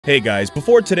Hey guys,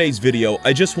 before today's video,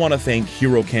 I just want to thank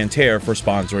Hero Cantare for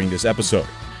sponsoring this episode.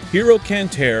 Hero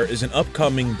Cantare is an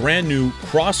upcoming brand new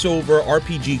crossover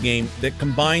RPG game that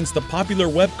combines the popular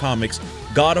webcomics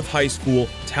God of High School,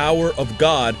 Tower of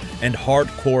God, and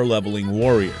Hardcore Leveling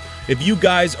Warrior. If you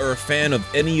guys are a fan of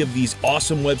any of these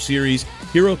awesome web series,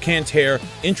 Hero Cantare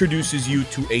introduces you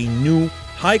to a new,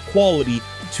 high-quality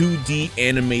 2D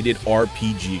animated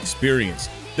RPG experience.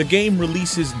 The game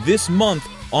releases this month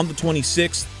on the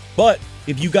 26th, but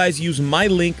if you guys use my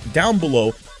link down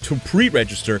below to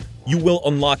pre-register, you will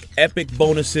unlock epic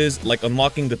bonuses like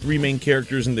unlocking the 3 main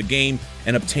characters in the game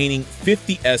and obtaining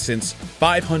 50 essence,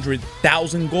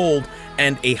 500,000 gold,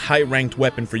 and a high-ranked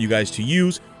weapon for you guys to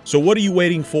use. So what are you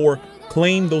waiting for?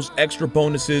 Claim those extra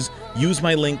bonuses, use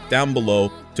my link down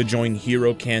below to join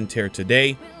Hero Cantare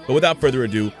today. But without further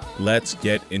ado, let's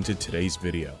get into today's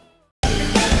video.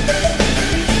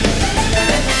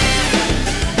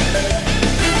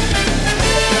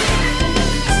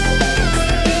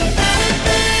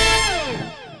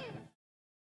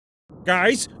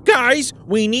 Guys,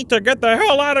 we need to get the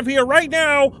hell out of here right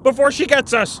now before she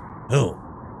gets us. Who?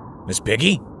 Miss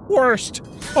Piggy? Worst.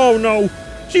 Oh no,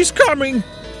 she's coming.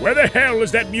 Where the hell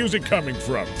is that music coming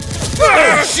from?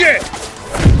 Oh shit!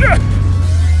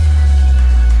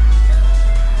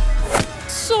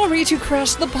 Sorry to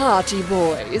crash the party,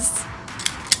 boys.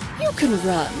 You can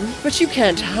run, but you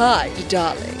can't hide,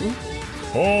 darling.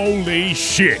 Holy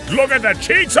shit, look at the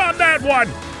cheeks on that one!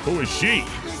 Who is she?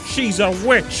 She's a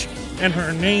witch, and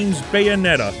her name's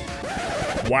Bayonetta.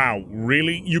 Wow,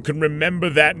 really? You can remember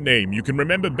that name. You can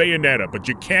remember Bayonetta, but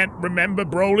you can't remember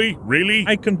Broly? Really?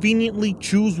 I conveniently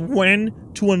choose when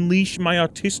to unleash my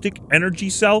autistic energy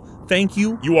cell. Thank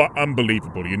you. You are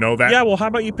unbelievable, you know that? Yeah, well, how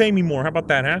about you pay me more? How about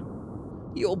that, huh?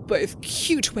 You're both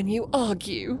cute when you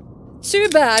argue. Too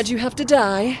bad you have to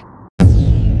die.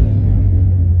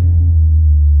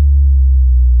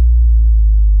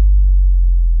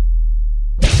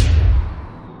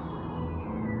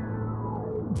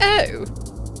 Oh,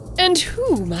 and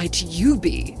who might you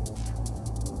be?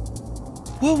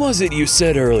 What was it you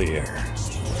said earlier?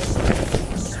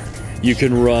 You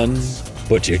can run,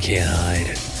 but you can't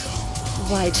hide.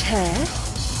 White hair,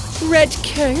 red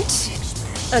coat,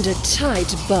 and a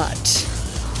tight butt.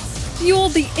 You're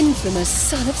the infamous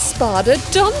son of Sparta,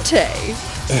 Dante.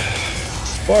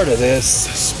 Sparta this,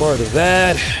 Sparta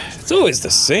that. It's always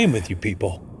the same with you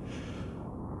people.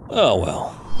 Oh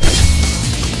well.